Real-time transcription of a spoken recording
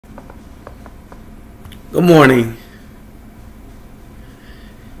Good morning.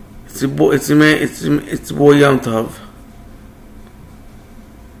 It's your boy. It's your man. It's your boy Young Tough.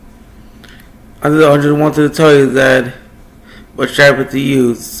 I just wanted to tell you that what diaper to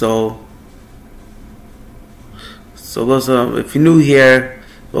use. So listen. If you're new here,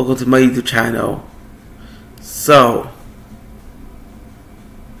 welcome to my YouTube channel. So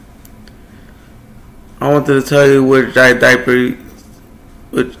I wanted to tell you which diaper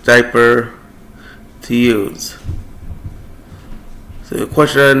to use. So the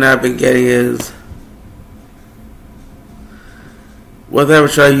question that I've been getting is, what diaper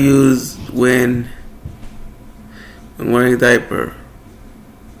should I use when wearing a diaper?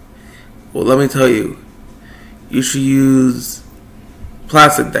 Well, let me tell you, you should use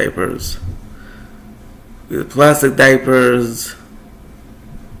plastic diapers. The plastic diapers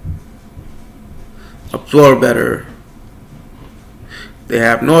absorb better. They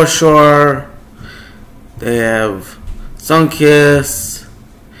have Northshore, they have Sunkiss,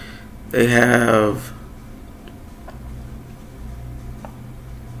 they have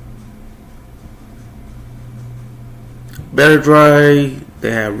Better Dry,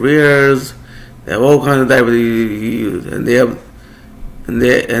 they have Rearz, they have all kinds of diapers you use, and they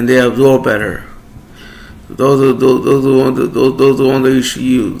absorb better. Those are the ones that you should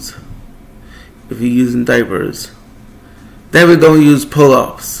use if you're using diapers. Definitely don't use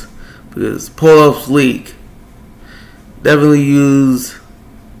pull-ups because pull-ups leak. Definitely use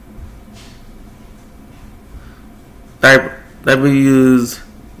diapers.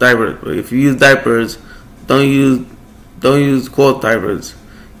 But if you use diapers, don't use cloth diapers.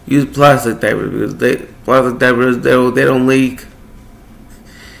 Use plastic diapers because plastic diapers they don't leak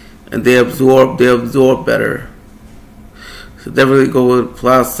and they absorb better. So definitely go with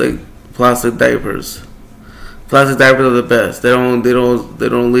plastic diapers. Plastic diapers are the best. They don't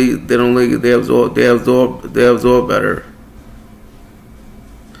leak. They absorb better.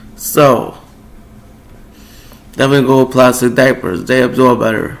 So definitely go with plastic diapers. They absorb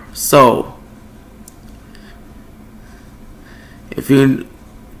better. So if you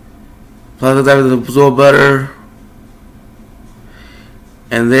plastic diapers absorb better,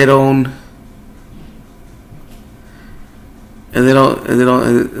 and they hold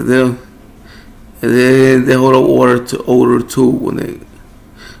up odor too when they.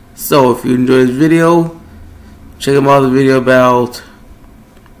 So if you enjoyed this video, check out my other video about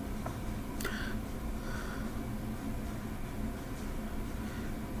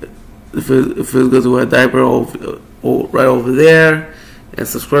if it feels good to wear a diaper right over there, and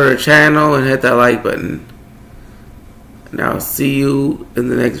subscribe to the channel and hit that like button. And I'll see you in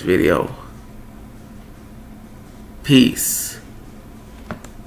the next video. Peace.